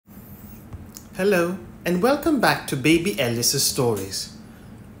Hello, and welcome back to Baby Ellis's Stories.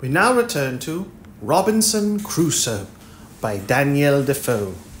 We now return to Robinson Crusoe by Daniel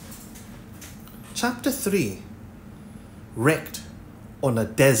Defoe. Chapter 3. Wrecked on a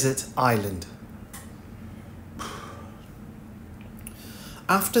Desert Island.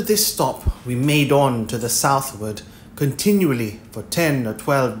 After this stop, we made on to the southward continually for 10 or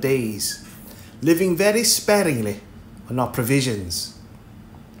 12 days, living very sparingly on our provisions,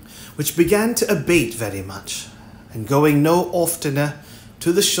 which began to abate very much, and going no oftener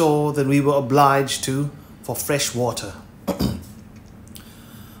to the shore than we were obliged to for fresh water.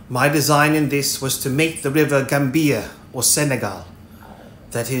 My design in this was to make the river Gambia or Senegal,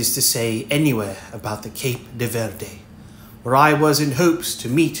 that is to say, anywhere about the Cape de Verde, where I was in hopes to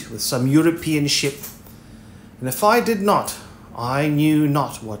meet with some European ship, and if I did not, I knew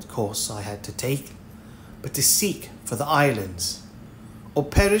not what course I had to take, but to seek for the islands, or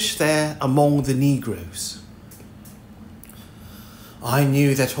perish there among the Negroes. I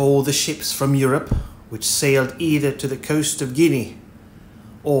knew that all the ships from Europe, which sailed either to the coast of Guinea,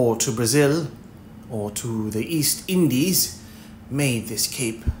 or to Brazil, or to the East Indies, made this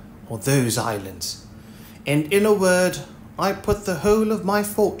cape, or those islands, and in a word, I put the whole of my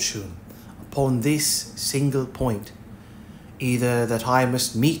fortune upon this single point, either that I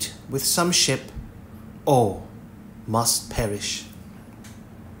must meet with some ship, or must perish.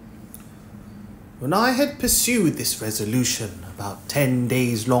 When I had pursued this resolution about 10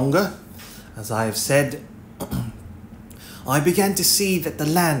 days longer, as I have said, I began to see that the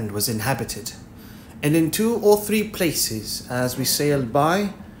land was inhabited, and in 2 or 3 places as we sailed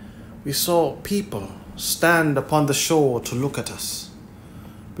by, we saw people stand upon the shore to look at us.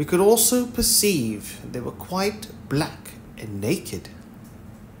 We could also perceive they were quite black and naked.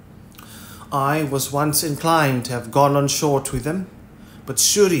 I was once inclined to have gone on shore to them, but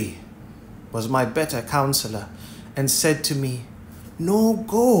Shuri was my better counselor, and said to me, "No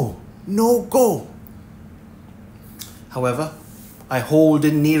go, no go." However, I hauled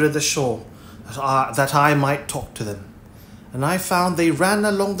in nearer the shore, that I might talk to them, and I found they ran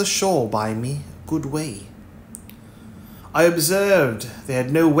along the shore by me a good way. I observed they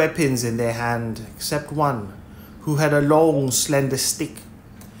had no weapons in their hand, except one, who had a long slender stick,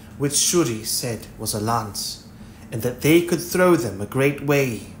 which Shuri said was a lance, and that they could throw them a great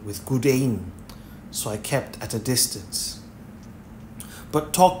way with good aim, so I kept at a distance,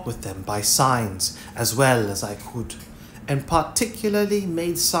 but talked with them by signs as well as I could, and particularly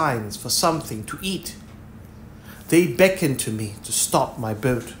made signs for something to eat. They beckoned to me to stop my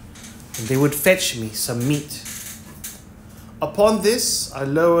boat, and they would fetch me some meat. Upon this, I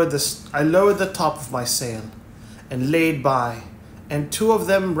lowered the top of my sail, and laid by, and 2 of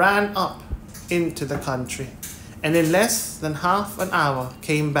them ran up into the country, and in less than half an hour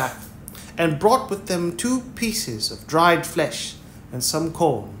came back, and brought with them 2 pieces of dried flesh and some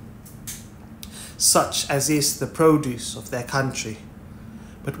corn, such as is the produce of their country.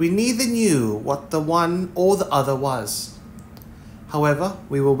 But we neither knew what the one or the other was. However,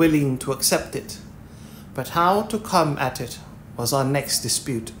 we were willing to accept it, but how to come at it was our next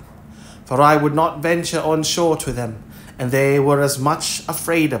dispute, for I would not venture on shore to them, and they were as much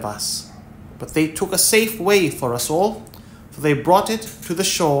afraid of us. But they took a safe way for us all, for they brought it to the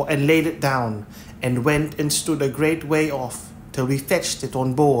shore and laid it down, and went and stood a great way off, till we fetched it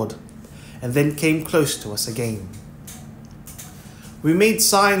on board, and then came close to us again. We made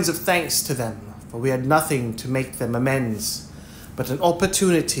signs of thanks to them, for we had nothing to make them amends, but an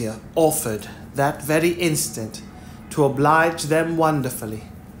opportunity offered that very instant to oblige them wonderfully.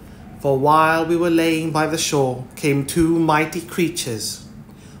 For while we were laying by the shore came 2 mighty creatures,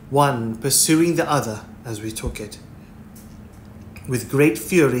 one pursuing the other as we took it, with great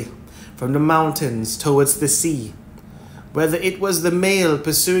fury from the mountains towards the sea. Whether it was the male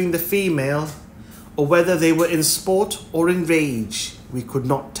pursuing the female, or whether they were in sport or in rage, we could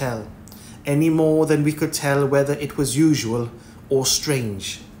not tell, any more than we could tell whether it was usual or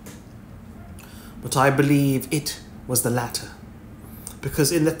strange. But I believe it was the latter,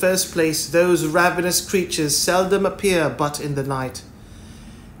 because in the first place those ravenous creatures seldom appear but in the night,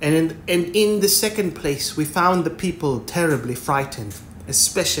 and in the second place we found the people terribly frightened,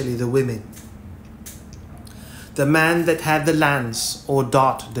 especially the women. The man that had the lance or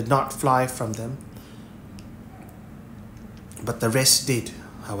dart did not fly from them, but the rest did,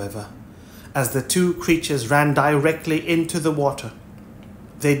 however, as the 2 creatures ran directly into the water.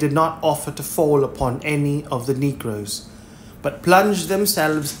 They did not offer to fall upon any of the Negroes, but plunged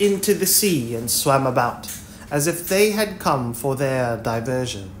themselves into the sea and swam about, as if they had come for their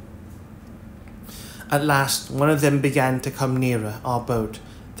diversion. At last one of them began to come nearer our boat,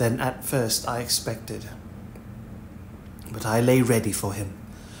 than at first I expected. But I lay ready for him,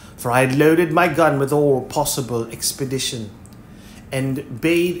 for I had loaded my gun with all possible expedition, and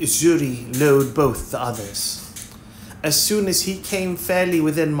bade Zuri load both the others. As soon as he came fairly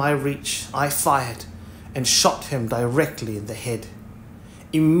within my reach, I fired and shot him directly in the head.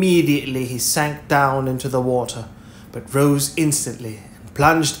 Immediately he sank down into the water, but rose instantly and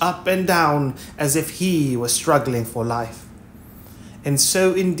plunged up and down as if he were struggling for life. And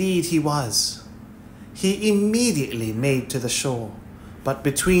so indeed he was. He immediately made to the shore, but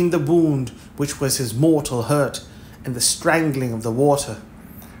between the wound which was his mortal hurt and the strangling of the water,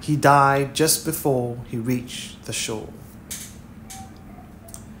 he died just before he reached the shore.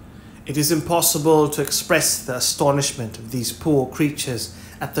 It is impossible to express the astonishment of these poor creatures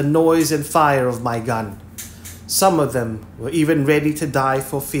at the noise and fire of my gun. Some of them were even ready to die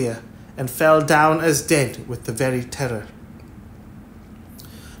for fear, and fell down as dead with the very terror.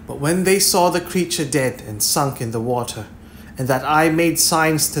 But when they saw the creature dead and sunk in the water, and that I made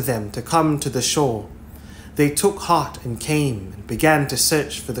signs to them to come to the shore, they took heart and came and began to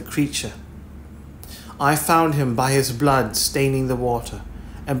search for the creature. I found him by his blood staining the water,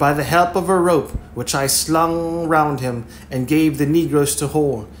 and by the help of a rope which I slung round him and gave the negroes to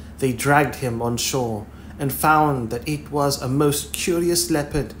haul, they dragged him on shore, and found that it was a most curious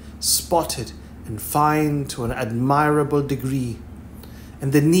leopard, spotted and fine to an admirable degree.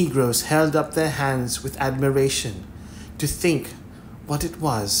 And the negroes held up their hands with admiration to think what it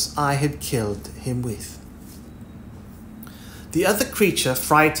was I had killed him with. The other creature,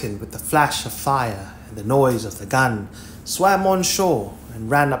 frightened with the flash of fire and the noise of the gun, swam on shore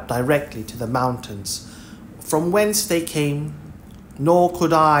and ran up directly to the mountains, from whence they came, nor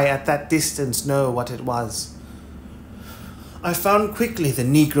could I at that distance know what it was. I found quickly the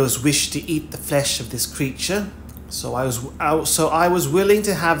negroes wished to eat the flesh of this creature, so I was willing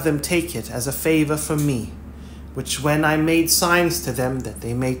to have them take it as a favour from me, which when I made signs to them that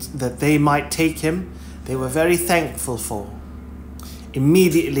they might take him, they were very thankful for.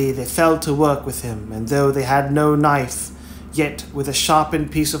 Immediately they fell to work with him, and though they had no knife, yet with a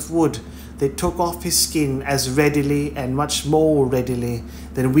sharpened piece of wood they took off his skin as readily and much more readily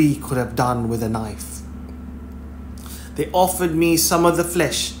than we could have done with a knife. They offered me some of the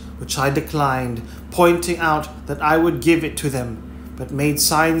flesh, which I declined, pointing out that I would give it to them, but made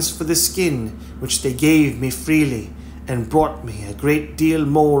signs for the skin, which they gave me freely, and brought me a great deal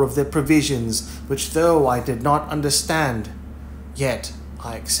more of their provisions, which though I did not understand, yet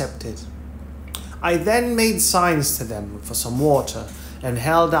I accepted. I then made signs to them for some water, and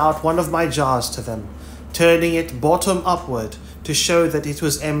held out one of my jars to them, turning it bottom upward to show that it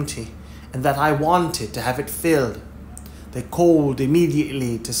was empty, and that I wanted to have it filled. They called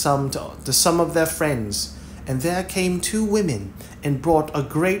immediately to some of their friends, and there came 2 women, and brought a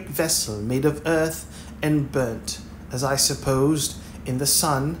great vessel made of earth and burnt, as I supposed, in the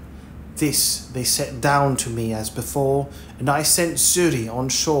sun. This they set down to me as before, and I sent Zuri on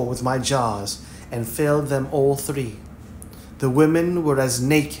shore with my jars, and filled them all 3. The women were as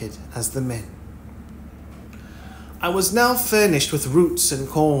naked as the men. I was now furnished with roots and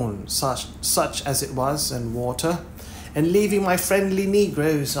corn, such as it was, and water, and leaving my friendly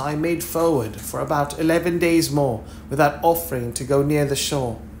negroes, I made forward for about 11 days more, without offering to go near the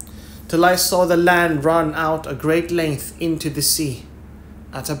shore, till I saw the land run out a great length into the sea,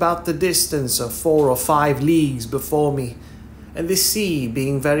 at about the distance of 4 or 5 leagues before me, and the sea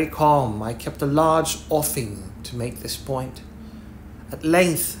being very calm, I kept a large offing to make this point. At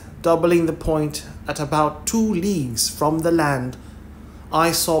length, doubling the point at about 2 leagues from the land,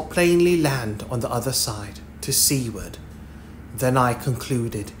 I saw plainly land on the other side, to seaward. Then I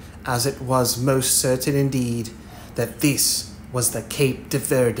concluded, as it was most certain indeed, that this was the Cape de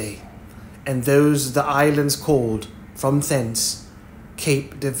Verde, and those the islands called, from thence,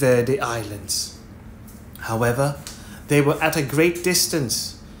 Cape de Verde Islands. However, they were at a great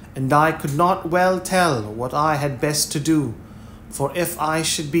distance, and I could not well tell what I had best to do, for if I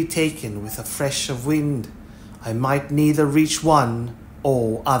should be taken with a fresh of wind, I might neither reach one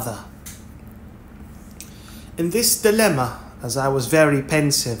or other. In this dilemma, as I was very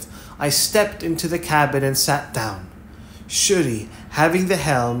pensive, I stepped into the cabin and sat down, Shuri having the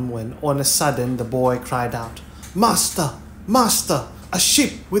helm, when on a sudden the boy cried out, "Master, master, a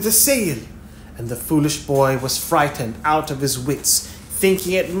ship with a sail!" And the foolish boy was frightened out of his wits,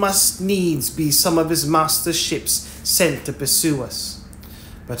 thinking it must needs be some of his master's ships sent to pursue us.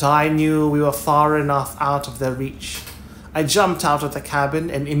 But I knew we were far enough out of their reach. I jumped out of the cabin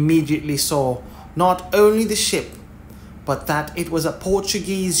and immediately saw not only the ship, but that it was a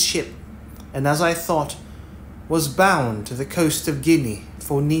Portuguese ship, and as I thought, was bound to the coast of Guinea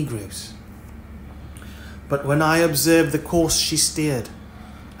for negroes. But when I observed the course she steered,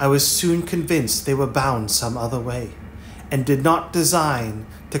 I was soon convinced they were bound some other way, and did not design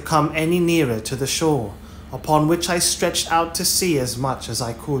to come any nearer to the shore, upon which I stretched out to sea as much as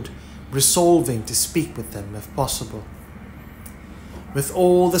I could, resolving to speak with them if possible. With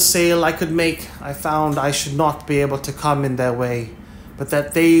all the sail I could make, I found I should not be able to come in their way, but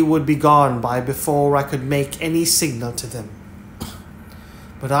that they would be gone by before I could make any signal to them.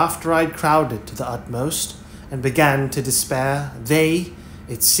 But after I'd crowded to the utmost, and began to despair, they,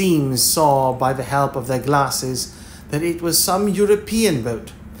 it seems, saw by the help of their glasses that it was some European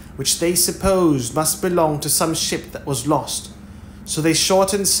boat, which they supposed must belong to some ship that was lost. So they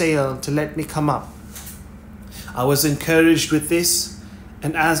shortened sail to let me come up. I was encouraged with this,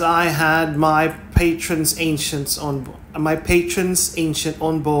 and as I had my patron's ancient on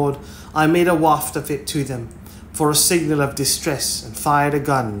board, I made a waft of it to them for a signal of distress, and fired a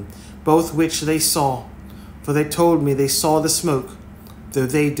gun, both which they saw, for they told me they saw the smoke, though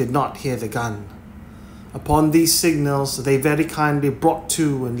they did not hear the gun. Upon these signals they very kindly brought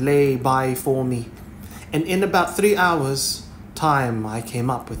to and lay by for me, and in about 3 hours' time I came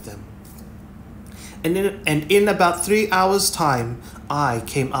up with them. And in about 3 hours' time I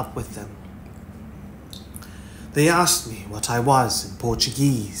came up with them. They asked me what I was in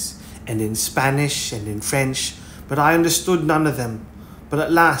Portuguese, and in Spanish, and in French, but I understood none of them. But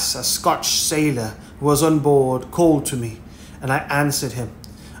at last a Scotch sailor who was on board called to me, and I answered him.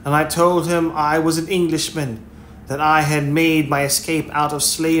 And I told him I was an Englishman, that I had made my escape out of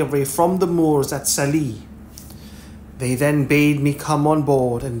slavery from the Moors at Sallee. They then bade me come on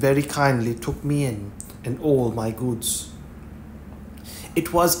board, and very kindly took me in, and all my goods.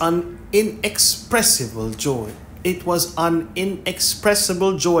 It was an inexpressible joy. It was an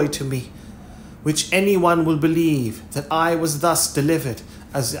inexpressible joy to me, which anyone will believe, that I was thus delivered,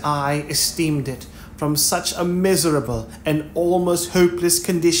 as I esteemed it, from such a miserable and almost hopeless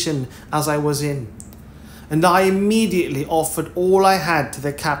condition as I was in. And I immediately offered all I had to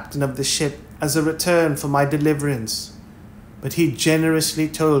the captain of the ship as a return for my deliverance. But he generously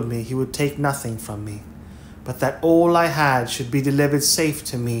told me he would take nothing from me, but that all I had should be delivered safe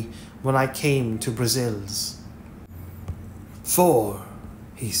to me when I came to Brazils. For,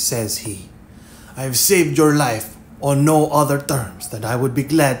 says he, I have saved your life on no other terms than I would be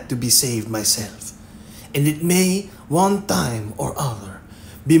glad to be saved myself, and it may, one time or other,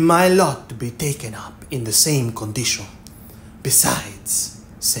 be my lot to be taken up in the same condition. Besides,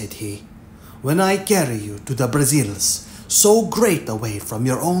 said he, when I carry you to the Brazils, so great a way from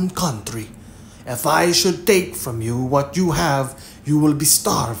your own country, if I should take from you what you have, you will be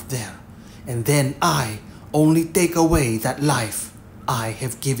starved there, and then I only take away that life I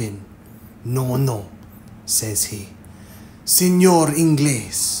have given. No, says he, Signor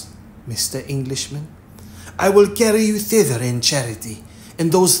Inglés, Mr. Englishman, I will carry you thither in charity,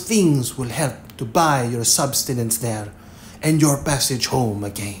 and those things will help to buy your subsistence there, and your passage home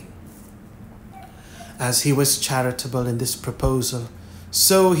again. As he was charitable in this proposal,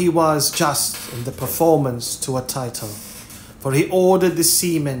 so he was just in the performance to a title, for he ordered the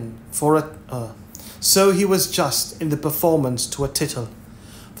seamen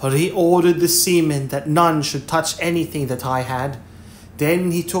that none should touch anything that I had.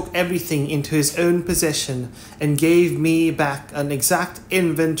 Then he took everything into his own possession, and gave me back an exact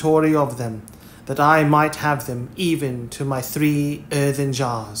inventory of them, that I might have them, even to my 3 earthen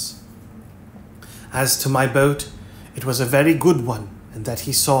jars. As to my boat, it was a very good one, and that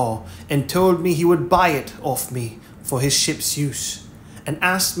he saw, and told me he would buy it of me for his ship's use, and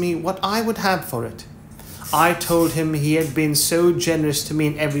asked me what I would have for it. I told him he had been so generous to me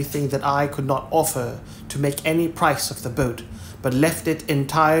in everything that I could not offer to make any price of the boat, but left it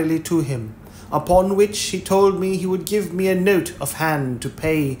entirely to him, upon which he told me he would give me a note of hand to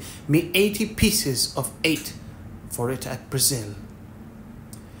pay me 80 pieces of 8 for it at Brazil.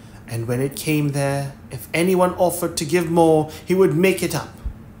 And when it came there, if anyone offered to give more, he would make it up.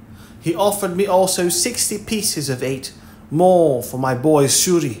 He offered me also 60 pieces of 8 more for my boy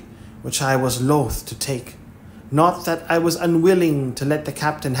Shuri, which I was loath to take. Not that I was unwilling to let the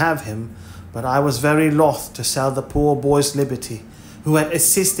captain have him, but I was very loth to sell the poor boy's liberty, who had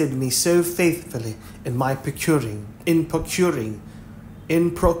assisted me so faithfully in procuring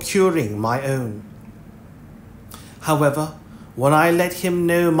my own. However, when I let him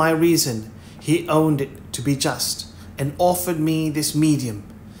know my reason, he owned it to be just, and offered me this medium,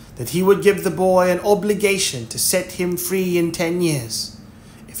 that he would give the boy an obligation to set him free in 10 years,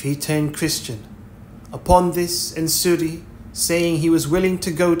 if he turned Christian. Upon this, and Suri, saying he was willing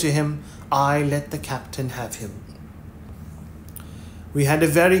to go to him, I let the captain have him. We had a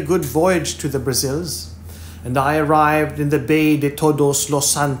very good voyage to the Brazils, and I arrived in the Bay de Todos los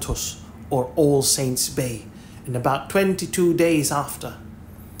Santos, or All Saints Bay, in about 22 days after.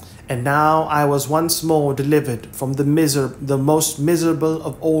 And now I was once more delivered from the most miserable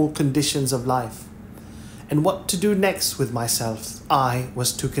of all conditions of life. And what to do next with myself, I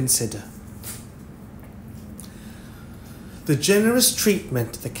was to consider. The generous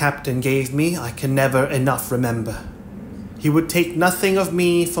treatment the captain gave me I can never enough remember. He would take nothing of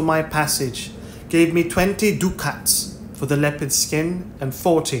me for my passage, gave me 20 ducats for the leopard skin and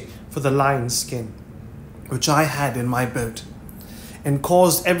 40 for the lion skin, which I had in my boat, and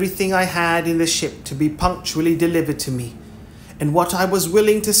caused everything I had in the ship to be punctually delivered to me, and what I was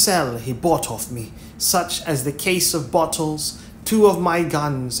willing to sell he bought of me, such as the case of bottles, 2 of my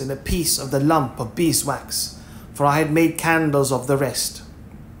guns, and a piece of the lump of beeswax, for I had made candles of the rest.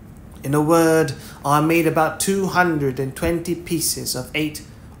 In a word, I made about 220 pieces of 8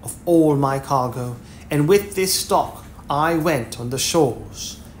 of all my cargo, and with this stock I went on the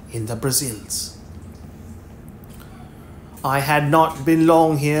shores in the Brazils. I had not been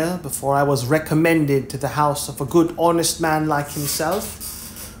long here before I was recommended to the house of a good honest man like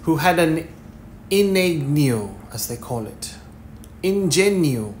himself, who had an ingenio, as they call it.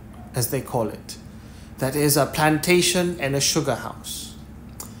 Ingenio, as they call it. That is, a plantation and a sugar house.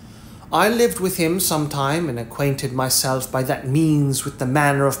 I lived with him some time and acquainted myself by that means with the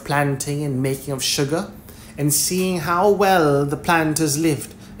manner of planting and making of sugar, and seeing how well the planters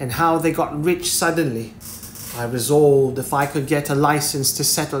lived and how they got rich suddenly, I resolved if I could get a license to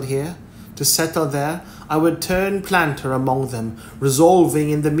settle there, I would turn planter among them, resolving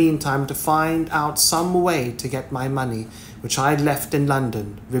in the meantime to find out some way to get my money, which I had left in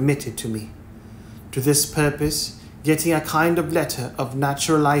London, remitted to me. To this purpose, getting a kind of letter of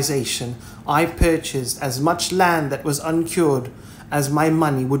naturalization, I purchased as much land that was uncured as my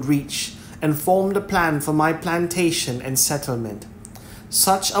money would reach, and formed a plan for my plantation and settlement,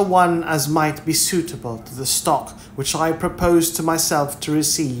 such a one as might be suitable to the stock which I proposed to myself to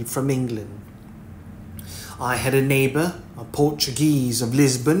receive from England. I had a neighbour, a Portuguese of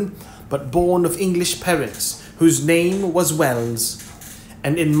Lisbon, but born of English parents, whose name was Wells,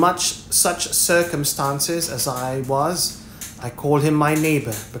 and in much such circumstances as I was, I call him my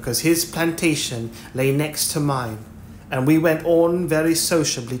neighbour, because his plantation lay next to mine, and we went on very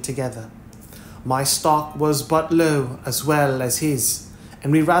sociably together. My stock was but low as well as his,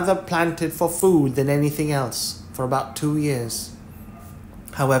 and we rather planted for food than anything else for about 2 years.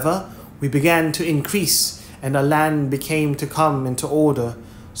 However, we began to increase, and our land became to come into order,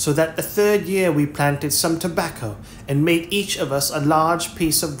 so that the 3rd year we planted some tobacco, and made each of us a large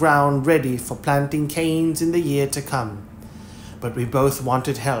piece of ground ready for planting canes in the year to come. But we both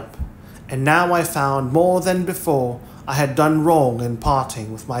wanted help, and now I found more than before I had done wrong in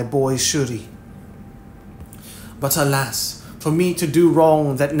parting with my boy Shuri. But alas, for me to do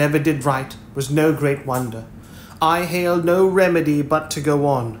wrong that never did right was no great wonder. I hailed no remedy but to go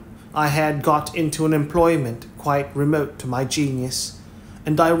on. I had got into an employment quite remote to my genius,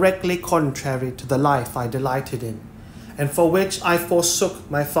 and directly contrary to the life I delighted in, and for which I forsook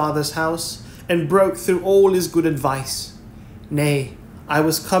my father's house, and broke through all his good advice. Nay, I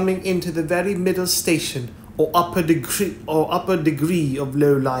was coming into the very middle station, or upper degree of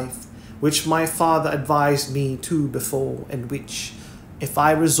low life, which my father advised me to before, and which, if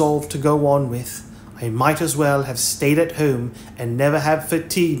I resolved to go on with, I might as well have stayed at home and never have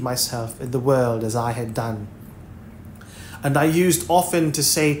fatigued myself in the world as I had done. And I used often to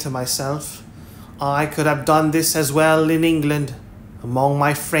say to myself, I could have done this as well in England, among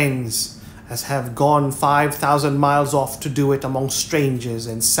my friends, as have gone 5,000 miles off to do it among strangers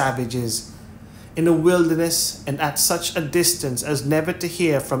and savages, in a wilderness, and at such a distance as never to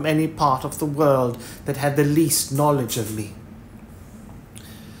hear from any part of the world that had the least knowledge of me.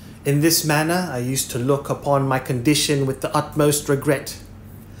 In this manner I used to look upon my condition with the utmost regret.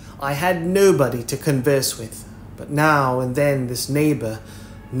 I had nobody to converse with, but now and then this neighbour,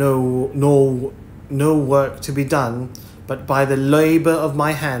 no work to be done, but by the labour of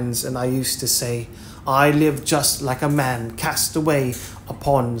my hands, and I used to say, I lived just like a man cast away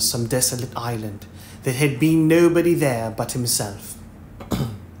upon some desolate island, that had been nobody there but himself.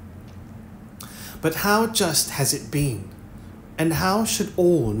 But how just has it been, and how should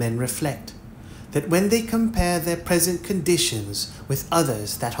all men reflect, that when they compare their present conditions with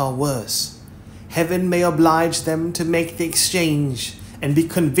others that are worse, heaven may oblige them to make the exchange, and be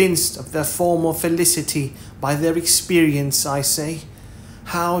convinced of their former felicity by their experience, I say,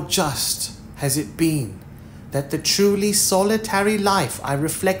 how just has it been that the truly solitary life I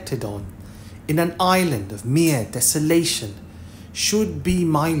reflected on, in an island of mere desolation, should be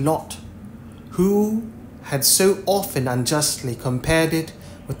my lot, who had so often unjustly compared it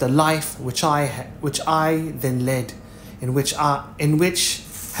with the life which I then led, in which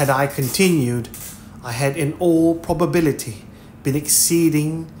had I continued, I had in all probability been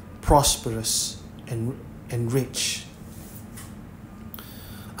exceeding prosperous and rich.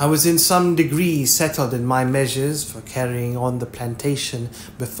 I was in some degree settled in my measures for carrying on the plantation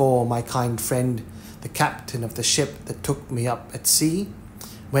before my kind friend, the captain of the ship that took me up at sea,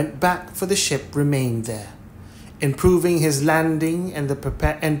 went back, for the ship remained there, improving his landing and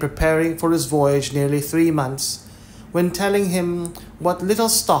preparing for his voyage nearly 3 months. When telling him what little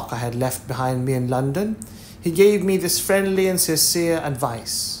stock I had left behind me in London, he gave me this friendly and sincere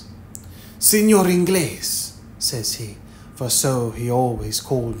advice. "Signor Inglese," says he, for so he always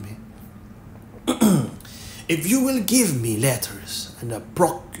called me, "if you will give me letters and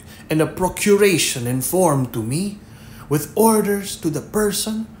a procuration informed to me, with orders to the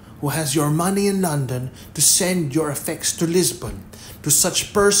person who has your money in London to send your effects to Lisbon, to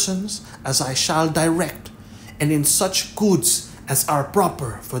such persons as I shall direct, and in such goods as are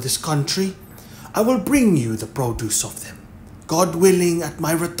proper for this country, I will bring you the produce of them, God willing, at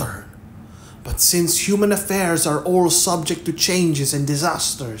my return. But since human affairs are all subject to changes and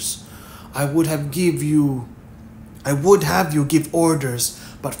disasters, I would have you give orders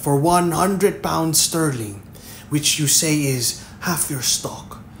but for 100 pounds sterling, which you say is half your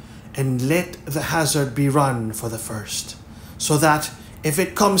stock, and let the hazard be run for the first, so that, if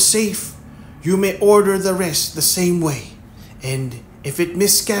it comes safe, you may order the rest the same way, and if it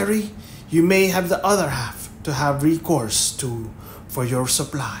miscarry, you may have the other half to have recourse to for your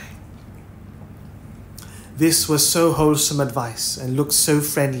supply." This was so wholesome advice, and looked so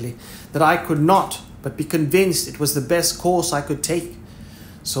friendly, that I could not but be convinced it was the best course I could take.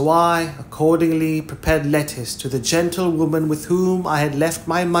 So I accordingly prepared letters to the gentlewoman with whom I had left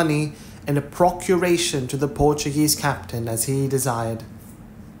my money, and a procuration to the Portuguese captain, as he desired.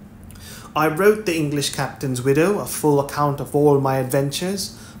 I wrote the English captain's widow a full account of all my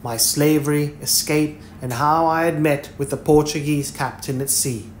adventures, my slavery, escape, and how I had met with the Portuguese captain at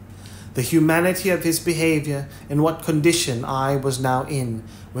sea, the humanity of his behaviour, and what condition I was now in,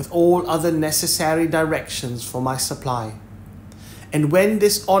 with all other necessary directions for my supply. And when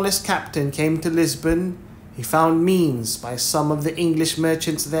this honest captain came to Lisbon, he found means by some of the English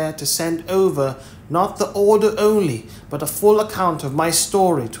merchants there to send over not the order only, but a full account of my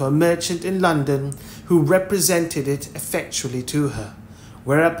story to a merchant in London, who represented it effectually to her,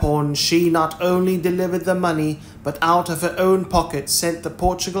 whereupon she not only delivered the money, but out of her own pocket sent the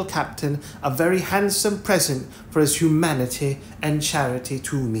Portugal captain a very handsome present for his humanity and charity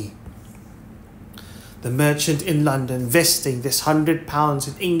to me. The merchant in London, vesting this 100 pounds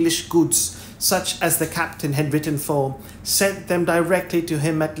in English goods, such as the captain had written for, sent them directly to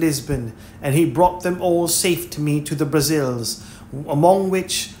him at Lisbon, and he brought them all safe to me to the Brazils, among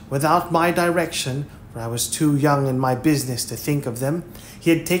which, without my direction, for I was too young in my business to think of them,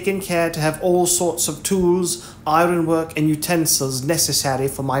 he had taken care to have all sorts of tools, ironwork, and utensils necessary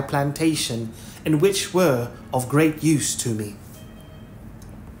for my plantation, and which were of great use to me.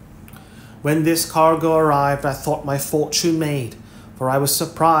 When this cargo arrived, I thought my fortune made, for I was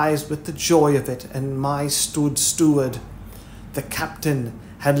surprised with the joy of it, and my steward, the captain,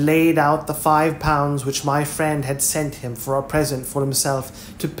 had laid out the 5 pounds which my friend had sent him for a present for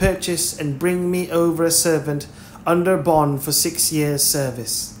himself, to purchase and bring me over a servant under bond for 6 years'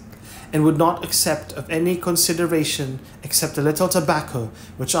 service, and would not accept of any consideration except a little tobacco,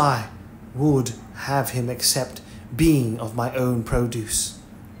 which I would have him accept, being of my own produce.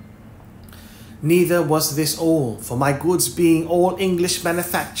 Neither was this all, for my goods being all English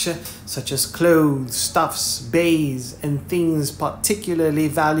manufacture, such as clothes, stuffs, baize, and things particularly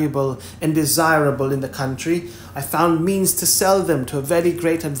valuable and desirable in the country, I found means to sell them to a very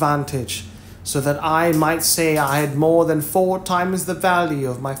great advantage, so that I might say I had more than 4 times the value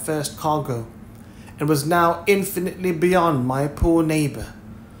of my first cargo, and was now infinitely beyond my poor neighbour.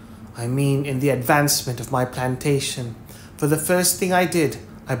 I mean in the advancement of my plantation, for the first thing I did,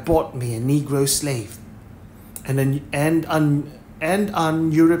 I bought me a Negro slave, and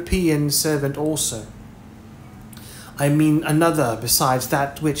an European servant also. I mean another besides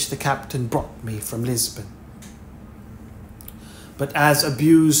that which the captain brought me from Lisbon. But as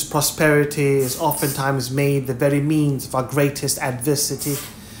abused prosperity is oftentimes made the very means of our greatest adversity,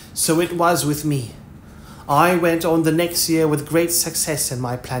 so it was with me. I went on the next year with great success in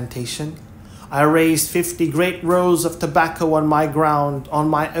my plantation. I raised 50 great rolls of tobacco on my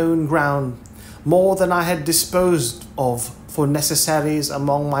own ground, more than I had disposed of for necessaries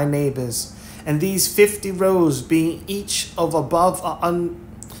among my neighbours, and these 50 rows being each of above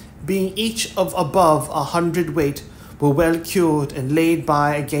 100 weight, were well cured and laid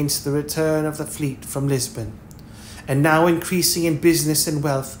by against the return of the fleet from Lisbon. And now increasing in business and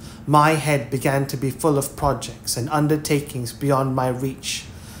wealth, my head began to be full of projects and undertakings beyond my reach,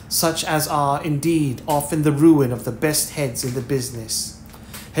 such as are indeed often the ruin of the best heads in the business.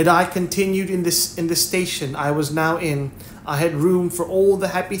 Had I continued in the station I was now in, I had room for all the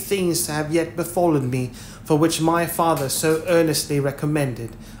happy things to have yet befallen me, for which my father so earnestly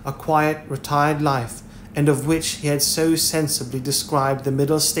recommended a quiet, retired life, and of which he had so sensibly described the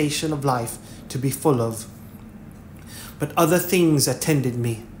middle station of life to be full of. But other things attended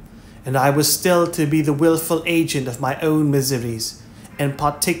me, and I was still to be the wilful agent of my own miseries, and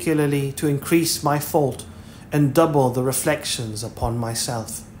particularly to increase my fault and double the reflections upon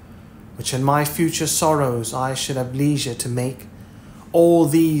myself, which in my future sorrows I should have leisure to make. All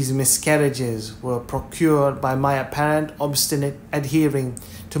these miscarriages were procured by my apparent obstinate adhering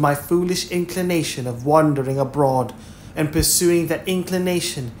to my foolish inclination of wandering abroad, and pursuing that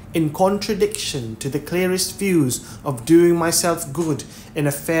inclination in contradiction to the clearest views of doing myself good in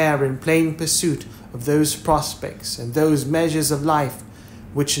a fair and plain pursuit of those prospects and those measures of life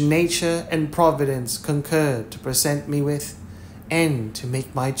which nature and providence concurred to present me with, and to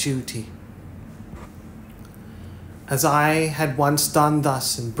make my duty. As I had once done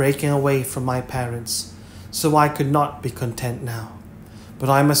thus in breaking away from my parents, so I could not be content now, but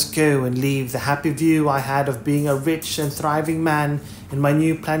I must go and leave the happy view I had of being a rich and thriving man in my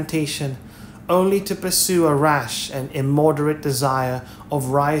new plantation, only to pursue a rash and immoderate desire of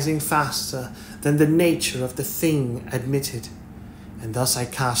rising faster than the nature of the thing admitted. And thus I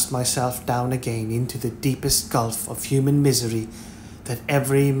cast myself down again into the deepest gulf of human misery that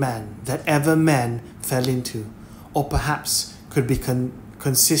ever man fell into, or perhaps could be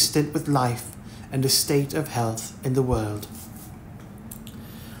consistent with life and a state of health in the world.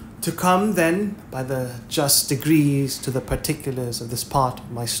 To come then, by the just degrees, to the particulars of this part of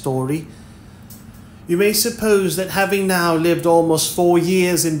my story, you may suppose that having now lived almost 4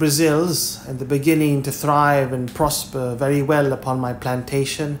 years in Brazils, and the beginning to thrive and prosper very well upon my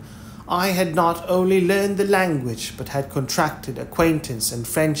plantation, I had not only learned the language, but had contracted acquaintance and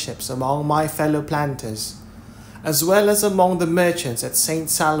friendships among my fellow planters, as well as among the merchants at St.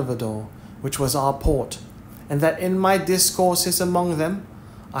 Salvador, which was our port, and that in my discourses among them,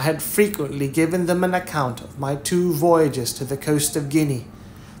 I had frequently given them an account of my 2 voyages to the coast of Guinea,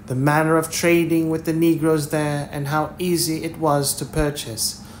 the manner of trading with the negroes there, and how easy it was to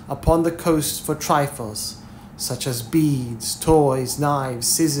purchase upon the coast for trifles, such as beads, toys, knives,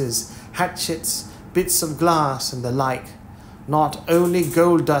 scissors, hatchets, bits of glass, and the like, not only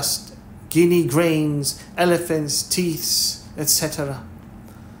gold dust, guinea grains, elephants' teeth, etc.,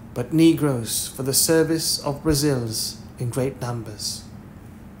 but negroes for the service of Brazils in great numbers.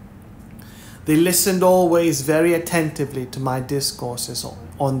 They listened always very attentively to my discourses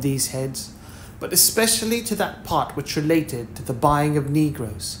on these heads, but especially to that part which related to the buying of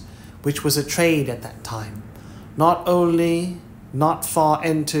negroes, which was a trade at that time, not only not far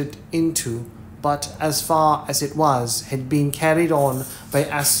entered into, but as far as it was, had been carried on by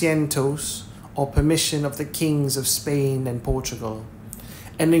asientos, or permission of the kings of Spain and Portugal,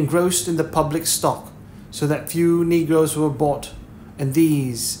 and engrossed in the public stock, so that few negroes were bought, and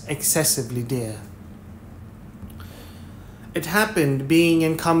these excessively dear. It happened, being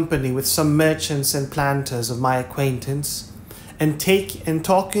in company with some merchants and planters of my acquaintance, and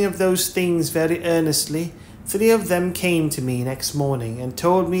talking of those things very earnestly, 3 of them came to me next morning, and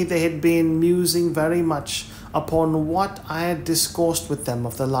told me they had been musing very much upon what I had discoursed with them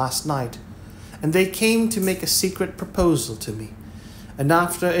of the last night, and they came to make a secret proposal to me, and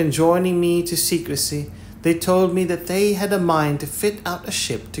after enjoining me to secrecy, they told me that they had a mind to fit out a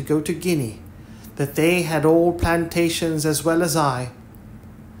ship to go to Guinea, that they had all plantations as well as I,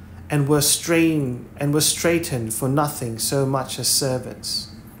 and were straitened for nothing so much as servants.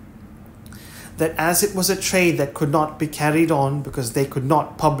 That as it was a trade that could not be carried on, because they could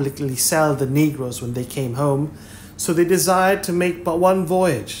not publicly sell the negroes when they came home, so they desired to make but one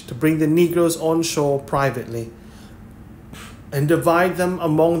voyage, to bring the negroes on shore privately, and divide them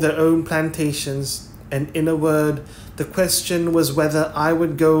among their own plantations. And in a word, the question was whether I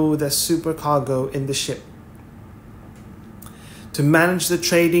would go the supercargo in the ship, to manage the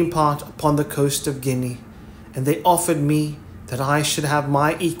trading part upon the coast of Guinea, and they offered me that I should have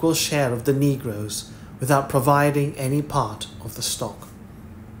my equal share of the negroes, without providing any part of the stock.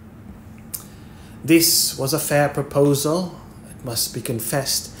 This was a fair proposal, it must be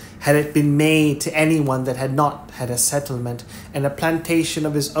confessed, had it been made to anyone that had not had a settlement and a plantation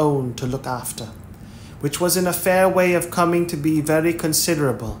of his own to look after, which was in a fair way of coming to be very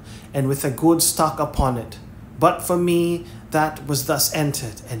considerable, and with a good stock upon it. But for me that was thus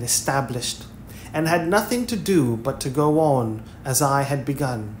entered and established, and had nothing to do but to go on as I had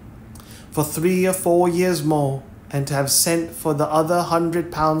begun, for 3 or 4 years more, and to have sent for the other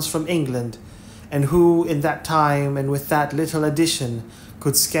 £100 from England, and who in that time and with that little addition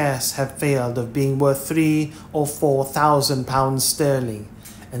could scarce have failed of being worth 3 or 4 thousand pounds sterling,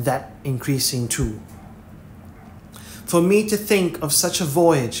 and that increasing too. For me to think of such a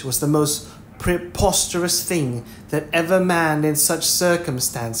voyage was the most preposterous thing that ever man in such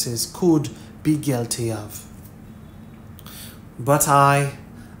circumstances could be guilty of. But I,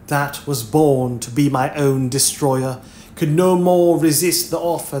 that was born to be my own destroyer, could no more resist the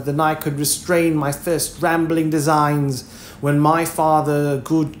offer than I could restrain my first rambling designs when my father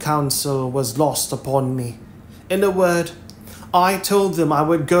good counsel was lost upon me. In a word, I told them I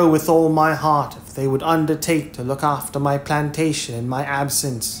would go with all my heart if they would undertake to look after my plantation in my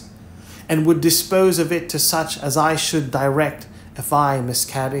absence, and would dispose of it to such as I should direct if I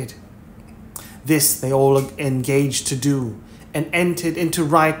miscarried. This they all engaged to do, and entered into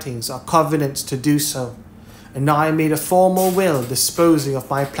writings or covenants to do so, and I made a formal will disposing of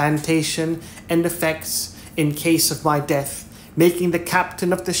my plantation and effects in case of my death, making the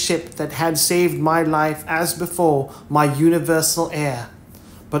captain of the ship that had saved my life as before my universal heir,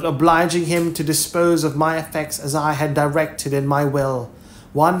 but obliging him to dispose of my effects as I had directed in my will,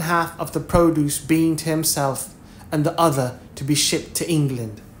 1/2 of the produce being to himself, and the other to be shipped to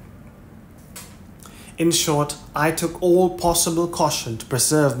England. In short, I took all possible caution to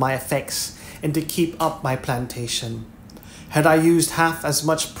preserve my effects and to keep up my plantation. Had I used half as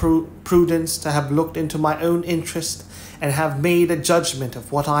much prudence to have looked into my own interest and have made a judgment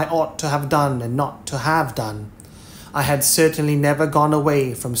of what I ought to have done and not to have done, I had certainly never gone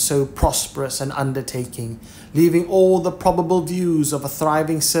away from so prosperous an undertaking, leaving all the probable views of a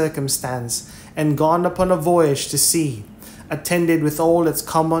thriving circumstance, and gone upon a voyage to sea, attended with all its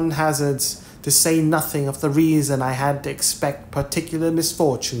common hazards, to say nothing of the reason I had to expect particular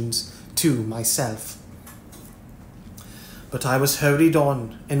misfortunes to myself. But I was hurried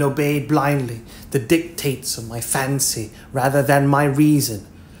on, and obeyed blindly the dictates of my fancy rather than my reason,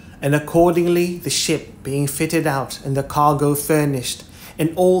 and accordingly the ship being fitted out and the cargo furnished,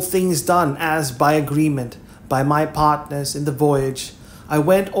 and all things done as by agreement by my partners in the voyage, I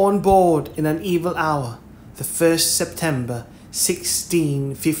went on board in an evil hour, the 1st September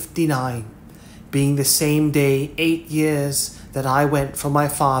 1659, being the same day 8 years that I went from my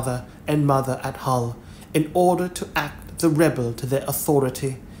father and mother at Hull, in order to act the rebel to their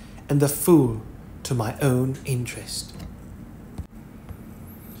authority, and the fool to my own interest.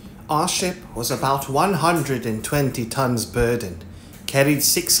 Our ship was about 120 tons burden, carried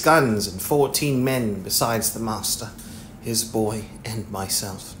 6 guns and 14 men besides the master, his boy, and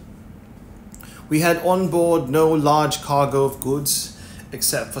myself. We had on board no large cargo of goods,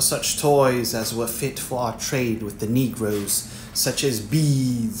 except for such toys as were fit for our trade with the negroes, such as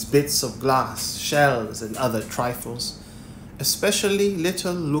beads, bits of glass, shells, and other trifles, especially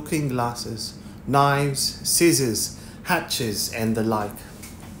little looking-glasses, knives, scissors, hatchets, and the like.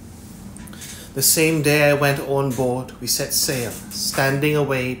 The same day I went on board, we set sail, standing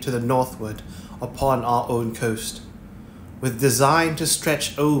away to the northward upon our own coast, with design to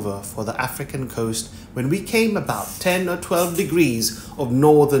stretch over for the African coast, when we came about 10 or 12 degrees of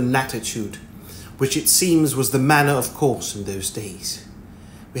northern latitude, which it seems was the manner of course in those days.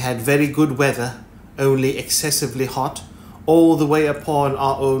 We had very good weather, only excessively hot, all the way upon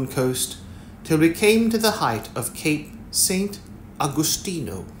our own coast, till we came to the height of Cape St.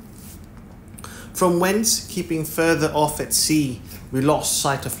 Agustino, from whence, keeping further off at sea, we lost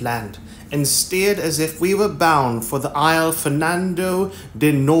sight of land, and steered as if we were bound for the Isle Fernando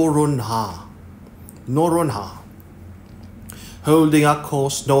de Noronha, holding our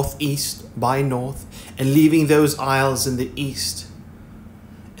course northeast by north, and leaving those isles in the east.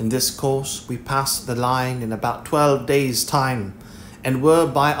 In this course we passed the line in about 12 days' time, and were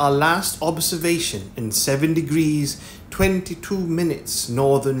by our last observation in 7 degrees 22 minutes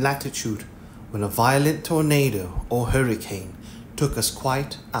northern latitude, when a violent tornado or hurricane took us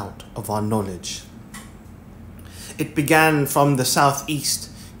quite out of our knowledge. It began from the southeast,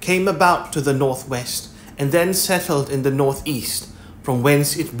 came about to the northwest, and then settled in the northeast, from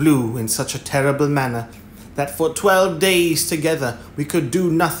whence it blew in such a terrible manner that for 12 days together we could do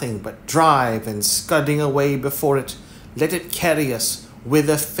nothing but drive and scudding away before it, let it carry us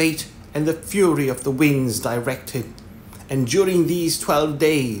whither fate and the fury of the winds directed, and during these 12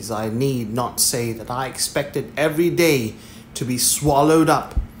 days I need not say that I expected every day to be swallowed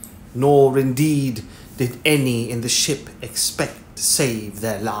up, nor indeed did any in the ship expect to save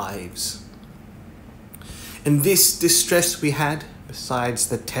their lives. In this distress we had, besides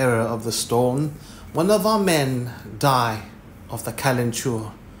the terror of the storm, one of our men die of the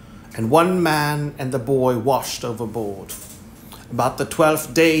calenture, and one man and the boy washed overboard. About the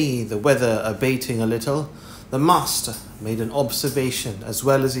 12th day, the weather abating a little, the master made an observation as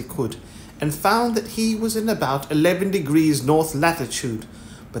well as he could, and found that he was in about 11 degrees north latitude,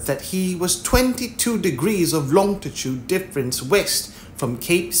 but that he was 22 degrees of longitude difference west from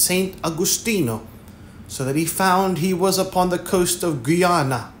Cape St. Agustino, so that he found he was upon the coast of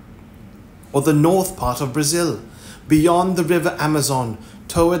Guyana, or the north part of Brazil, beyond the river Amazon,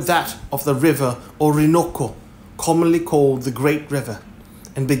 toward that of the river Orinoco, commonly called the Great River,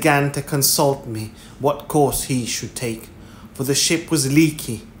 and began to consult me what course he should take, for the ship was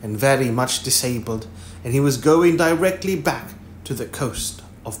leaky and very much disabled, and he was going directly back to the coast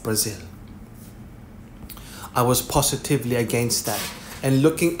of Brazil. I was positively against that, and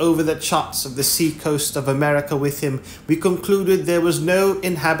looking over the charts of the sea coast of America with him, we concluded there was no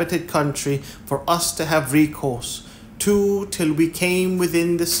inhabited country for us to have recourse to till we came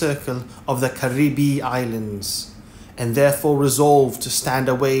within the circle of the Caribbee Islands, and therefore resolved to stand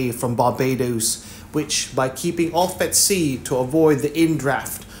away from Barbados, which, by keeping off at sea to avoid the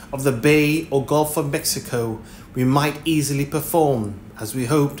indraft of the Bay or Gulf of Mexico, we might easily perform, as we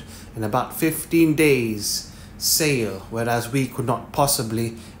hoped, in about 15 days sail, whereas we could not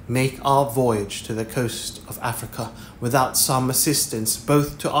possibly make our voyage to the coast of Africa without some assistance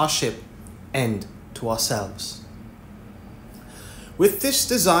both to our ship and to ourselves. With this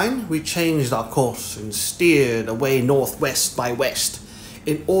design, we changed our course and steered away northwest by west,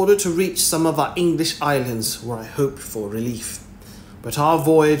 in order to reach some of our English islands where I hoped for relief. But our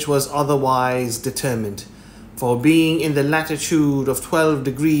voyage was otherwise determined, for being in the latitude of 12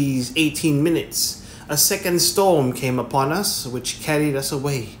 degrees 18 minutes, a second storm came upon us, which carried us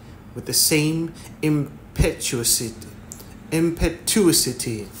away with the same impetuosity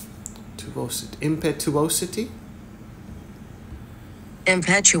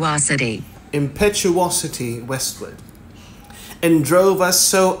westward, and drove us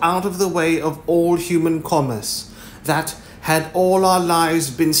so out of the way of all human commerce, that, had all our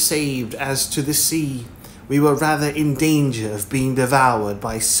lives been saved as to the sea, we were rather in danger of being devoured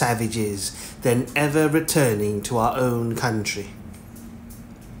by savages than ever returning to our own country.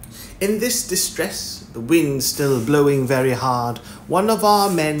 In this distress, the wind still blowing very hard, one of our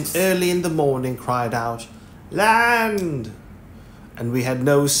men early in the morning cried out, "Land!" And we had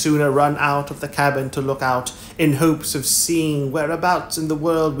no sooner run out of the cabin to look out, in hopes of seeing whereabouts in the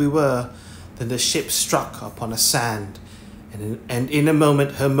world we were, than the ship struck upon a sand, and in a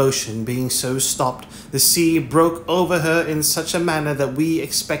moment, her motion being so stopped, the sea broke over her in such a manner that we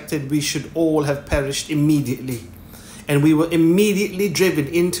expected we should all have perished immediately, and we were immediately driven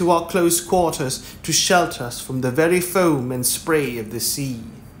into our close quarters to shelter us from the very foam and spray of the sea.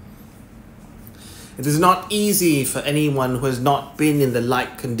 It is not easy for anyone who has not been in the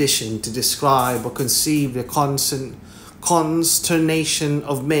like condition to describe or conceive the consternation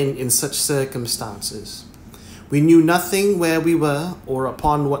of men in such circumstances. We knew nothing where we were, or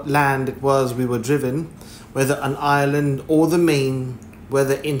upon what land it was we were driven, whether an island or the main,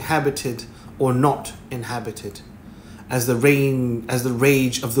 whether inhabited or not inhabited. As the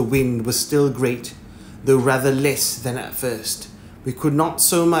rage of the wind was still great, though rather less than at first, we could not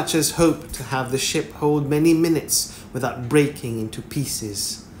so much as hope to have the ship hold many minutes without breaking into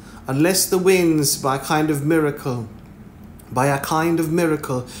pieces, unless the winds by a kind of miracle,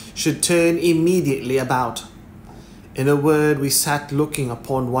 should turn immediately about. In a word, we sat looking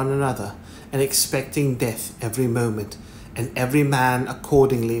upon one another, and expecting death every moment, and every man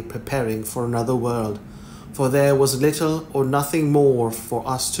accordingly preparing for another world, for there was little or nothing more for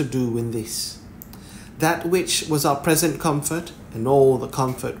us to do in this. That which was our present comfort, and all the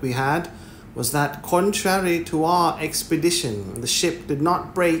comfort we had, was that, contrary to our expedition, the ship did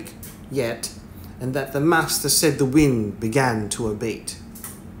not break yet, and that the master said the wind began to abate.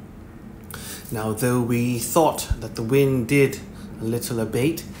 Now, though we thought that the wind did a little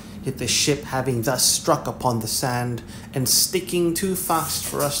abate, yet the ship having thus struck upon the sand, and sticking too fast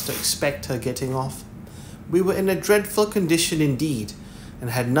for us to expect her getting off, we were in a dreadful condition indeed, and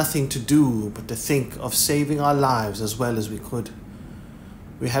had nothing to do but to think of saving our lives as well as we could.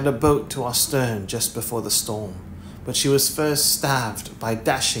 We had a boat to our stern just before the storm, but she was first staved by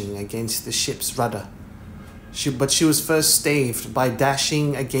dashing against the ship's rudder.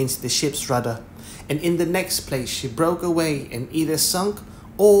 And and in the next place she broke away and either sunk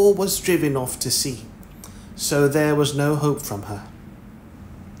or was driven off to sea. So there was no hope from her.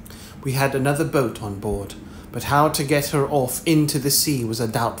 We had another boat on board, but how to get her off into the sea was a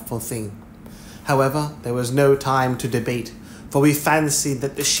doubtful thing. However, there was no time to debate, for we fancied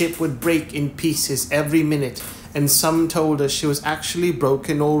that the ship would break in pieces every minute, and some told us she was actually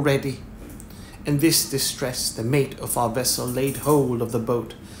broken already. In this distress, the mate of our vessel laid hold of the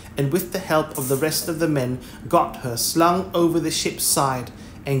boat, and with the help of the rest of the men, got her slung over the ship's side,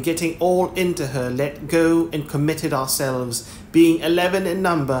 and getting all into her, let go and committed ourselves, being 11 in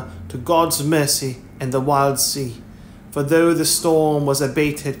number, to God's mercy and the wild sea. For though the storm was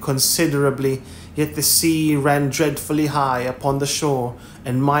abated considerably, yet the sea ran dreadfully high upon the shore,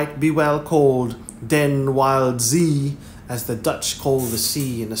 and might be well called den wild zee, as the Dutch call the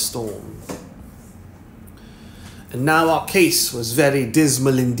sea in a storm. And now our case was very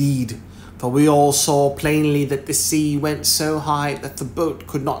dismal indeed, for we all saw plainly that the sea went so high that the boat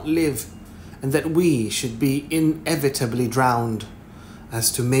could not live, and that we should be inevitably drowned.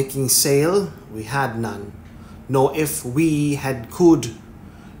 As to making sail, we had none, nor if we had could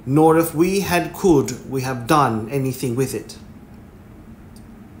we have done anything with it.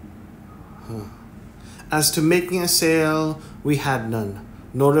 As to making a sail, we had none,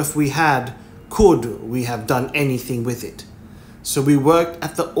 nor if we had, could we have done anything with it. So we worked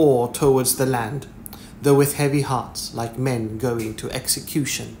at the oar towards the land, though with heavy hearts, like men going to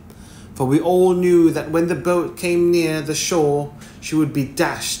execution. For we all knew that when the boat came near the shore, she would be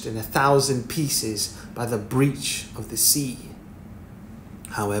dashed in 1,000 pieces by the breach of the sea.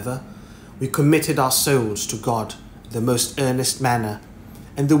 However, we committed our souls to God in the most earnest manner,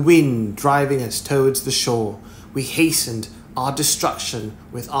 and the wind driving us towards the shore, we hastened our destruction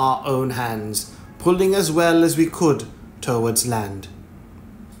with our own hands, pulling as well as we could towards land.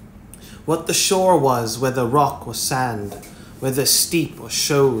 What the shore was, whether rock or sand, whether steep or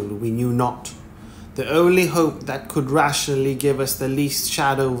shoal, we knew not. The only hope that could rationally give us the least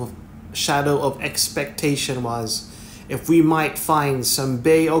shadow of expectation was, if we might find some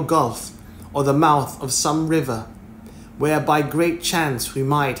bay or gulf, or the mouth of some river, where by great chance we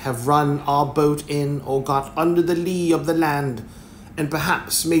might have run our boat in, or got under the lee of the land, and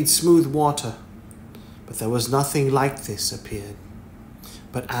perhaps made smooth water. But there was nothing like this appeared.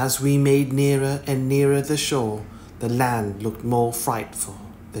 But as we made nearer and nearer the shore, the land looked more frightful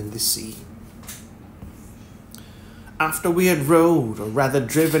than the sea. After we had rowed, or rather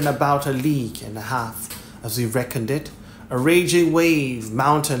driven about 1.5 leagues, as we reckoned it, a raging wave,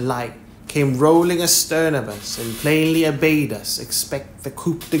 mountain-like, came rolling astern of us, and plainly bade us expect the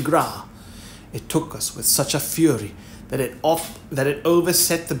coup de grace. It took us with such a fury that it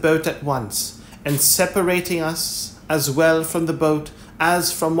overset the boat at once, and separating us as well from the boat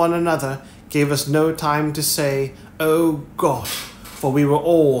as from one another, gave us no time to say, "Oh God," for we were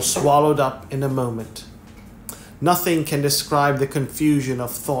all swallowed up in a moment. Nothing can describe the confusion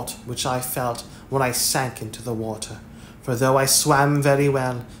of thought which I felt when I sank into the water. For though I swam very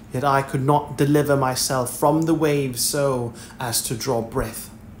well, yet I could not deliver myself from the waves so as to draw breath.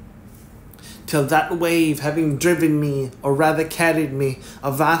 Till that wave, having driven me, or rather carried me,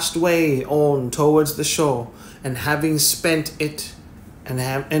 a vast way on towards the shore, and having spent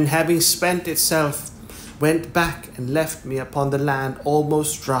itself, went back and left me upon the land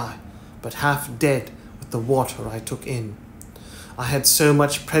almost dry, but half dead with the water I took in. I had so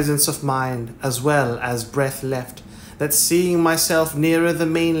much presence of mind, as well as breath left, that seeing myself nearer the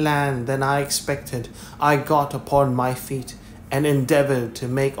mainland than I expected, I got upon my feet, and endeavoured to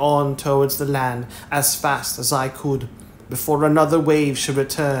make on towards the land as fast as I could, before another wave should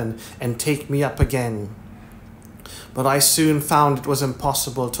return and take me up again. But I soon found it was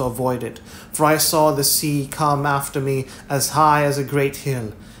impossible to avoid it, for I saw the sea come after me as high as a great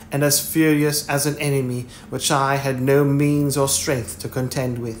hill, and as furious as an enemy which I had no means or strength to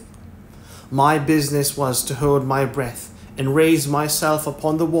contend with. My business was to hold my breath, and raise myself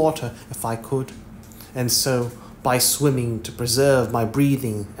upon the water if I could, and so, by swimming to preserve my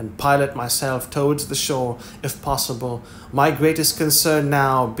breathing and pilot myself towards the shore, if possible, my greatest concern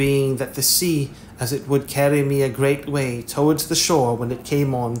now being that the sea, as it would carry me a great way towards the shore when it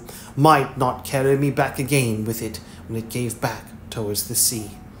came on, might not carry me back again with it when it gave back towards the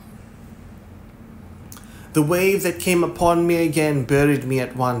sea. The wave that came upon me again buried me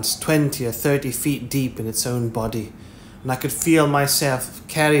at once 20 or 30 feet deep in its own body, and I could feel myself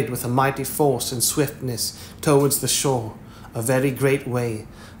carried with a mighty force and swiftness towards the shore, a very great way,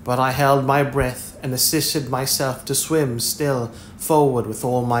 but I held my breath and assisted myself to swim still forward with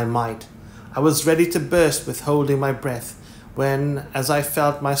all my might. I was ready to burst with holding my breath, when, as I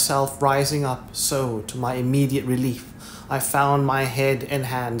felt myself rising up, so, to my immediate relief, I found my head and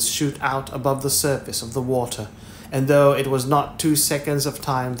hands shoot out above the surface of the water, and though it was not 2 seconds of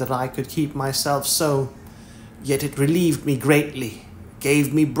time that I could keep myself so, yet it relieved me greatly,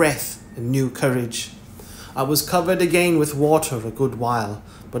 gave me breath and new courage. I was covered again with water a good while,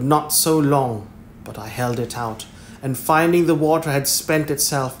 but not so long, but I held it out, and finding the water had spent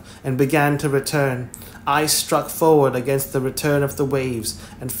itself and began to return, I struck forward against the return of the waves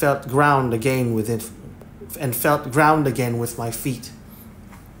and felt ground again with my feet.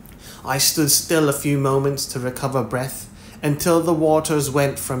 I stood still a few moments to recover breath, until the waters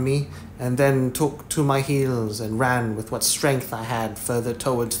went from me, and then took to my heels and ran with what strength I had further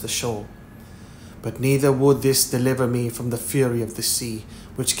towards the shore. But neither would this deliver me from the fury of the sea,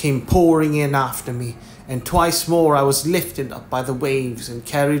 which came pouring in after me, and twice more I was lifted up by the waves and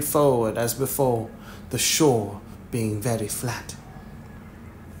carried forward as before, the shore being very flat.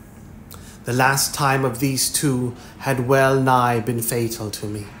 The last time of these two had well nigh been fatal to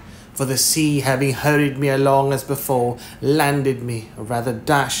me, for the sea, having hurried me along as before, landed me, or rather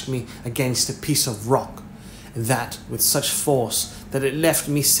dashed me, against a piece of rock, and that with such force that it left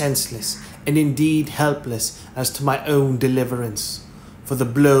me senseless, and indeed helpless as to my own deliverance. For the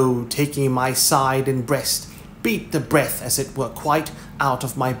blow, taking my side and breast, beat the breath as it were quite out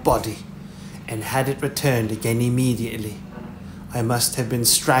of my body, and had it returned again immediately, I must have been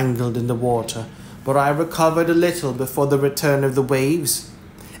strangled in the water, but I recovered a little before the return of the waves,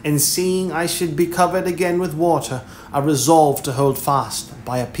 and seeing I should be covered again with water, I resolved to hold fast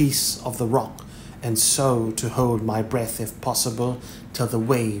by a piece of the rock, and so to hold my breath, if possible, till the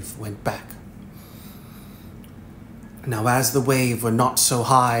wave went back. Now as the wave were not so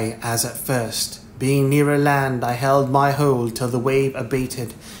high as at first, being nearer land, I held my hold till the wave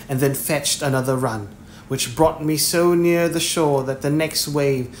abated, and then fetched another run, which brought me so near the shore that the next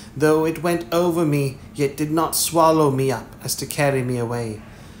wave, though it went over me, yet did not swallow me up as to carry me away.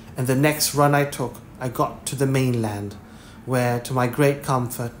 And the next run I took, I got to the mainland, where, to my great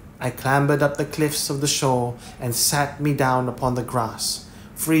comfort, I clambered up the cliffs of the shore and sat me down upon the grass,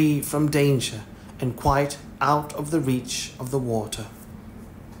 free from danger and quite out of the reach of the water.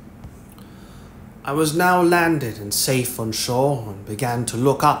 I was now landed and safe on shore, and began to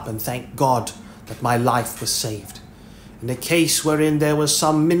look up and thank God that my life was saved, in a case wherein there was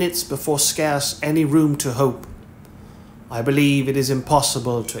some minutes before scarce any room to hope. I believe it is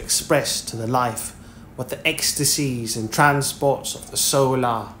impossible to express to the life what the ecstasies and transports of the soul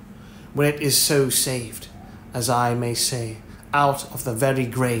are, when it is so saved, as I may say, out of the very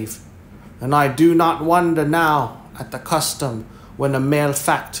grave. And I do not wonder now at the custom when a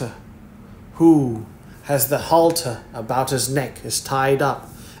malefactor, who has the halter about his neck, is tied up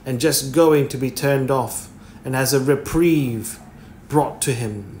and just going to be turned off, and has a reprieve brought to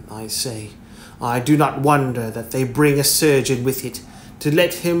him, I say, I do not wonder that they bring a surgeon with it, to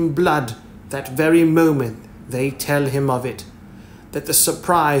let him blood that very moment they tell him of it, that the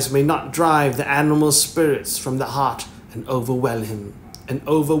surprise may not drive the animal spirits from the heart and overwhelm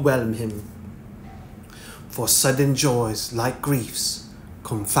him. For sudden joys, like griefs,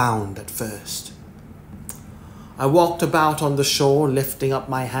 confound at first. I walked about on the shore, lifting up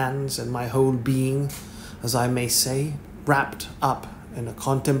my hands and my whole being, as I may say, wrapped up in a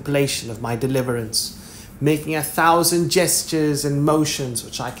contemplation of my deliverance, making 1,000 gestures and motions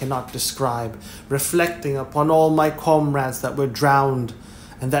which I cannot describe, reflecting upon all my comrades that were drowned,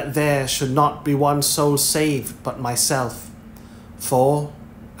 and that there should not be one soul saved but myself. For,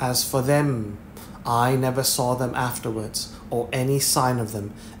 as for them, I never saw them afterwards, or any sign of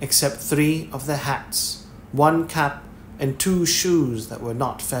them, except 3 of their hats, 1 cap, and 2 shoes that were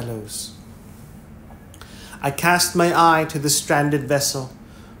not fellows. I cast my eye to the stranded vessel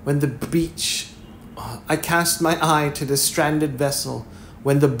when the breach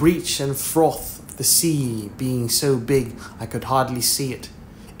and froth of the sea being so big I could hardly see it.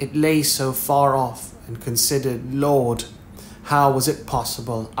 It lay so far off, and considered, Lord, how was it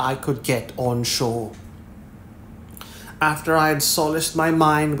possible I could get on shore? After I had solaced my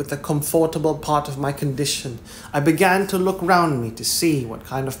mind with the comfortable part of my condition, I began to look round me to see what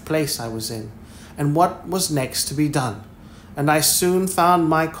kind of place I was in, and what was next to be done, and I soon found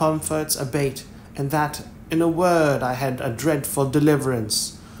my comforts abate, and that, in a word, I had a dreadful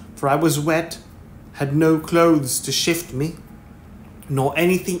deliverance, for I was wet, had no clothes to shift me, nor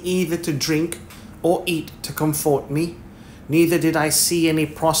anything either to drink or eat to comfort me, neither did I see any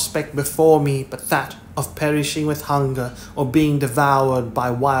prospect before me but that of perishing with hunger or being devoured by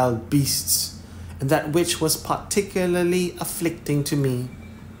wild beasts, and that which was particularly afflicting to me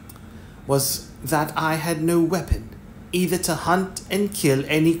was that I had no weapon, either to hunt and kill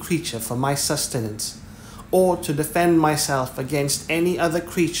any creature for my sustenance, or to defend myself against any other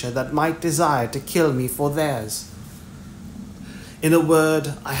creature that might desire to kill me for theirs. In a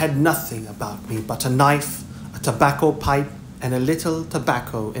word, I had nothing about me but a knife, a tobacco pipe, and a little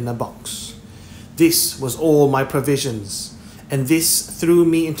tobacco in a box. This was all my provisions, and this threw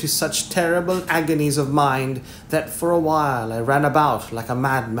me into such terrible agonies of mind that for a while I ran about like a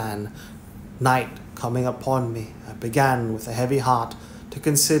madman. Night coming upon me, I began with a heavy heart to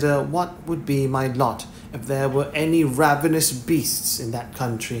consider what would be my lot if there were any ravenous beasts in that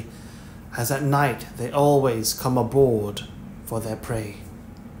country, as at night they always come abroad for their prey.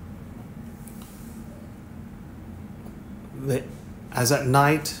 As at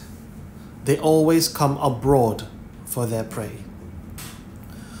night they always come abroad for their prey.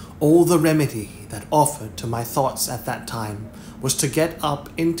 All the remedy that offered to my thoughts at that time was to get up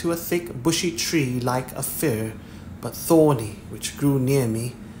into a thick bushy tree like a fir, but thorny, which grew near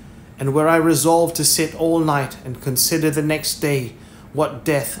me, and where I resolved to sit all night and consider the next day what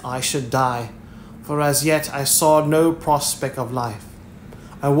death I should die, for as yet I saw no prospect of life.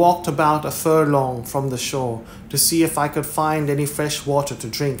 I walked about a furlong from the shore to see if I could find any fresh water to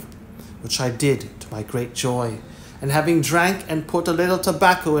drink, which I did to my great joy, and having drank and put a little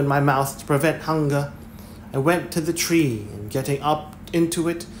tobacco in my mouth to prevent hunger, I went to the tree, and getting up into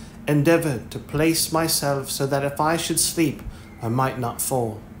it, endeavoured to place myself so that if I should sleep, I might not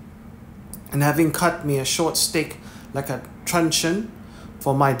fall. And having cut me a short stick like a truncheon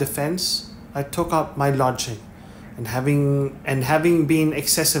for my defence, I took up my lodging, and having been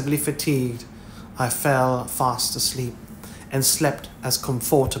excessively fatigued, I fell fast asleep, and slept as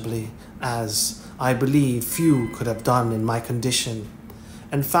comfortably as I believe few could have done in my condition,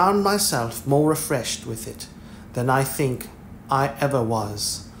 and found myself more refreshed with it than I think I ever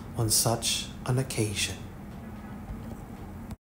was on such an occasion.